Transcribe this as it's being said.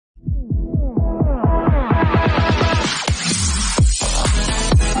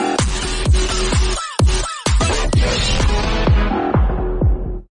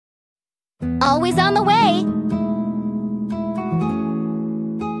always on the way.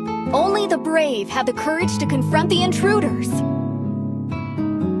 Only the brave have the courage to confront the intruders.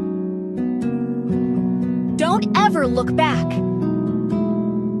 Don't ever look back.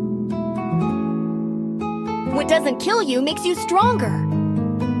 What doesn't kill you makes you stronger.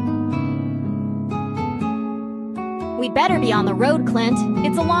 We'd better be on the road, Clint.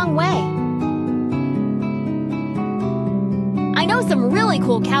 It's a long way. I know some really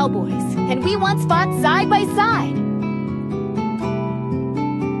cool cowboys, and we once fought side by side.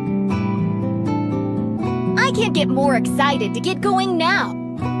 I can't get more excited to get going now.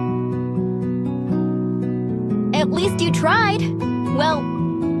 At least you tried. Well,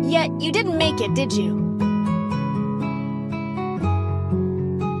 yet you didn't make it, did you?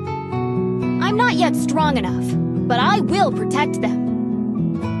 I'm not yet strong enough, but I will protect them.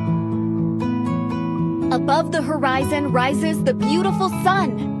 Above the horizon rises the beautiful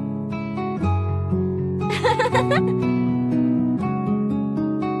sun.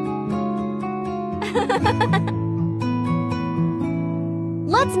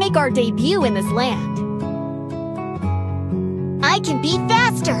 Let's make our debut in this land. I can be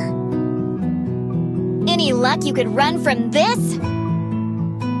faster. Any luck you could run from this?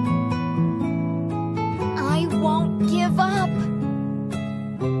 I won't give up.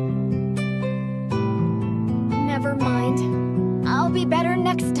 Never mind. I'll be better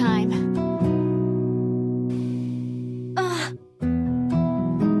next time.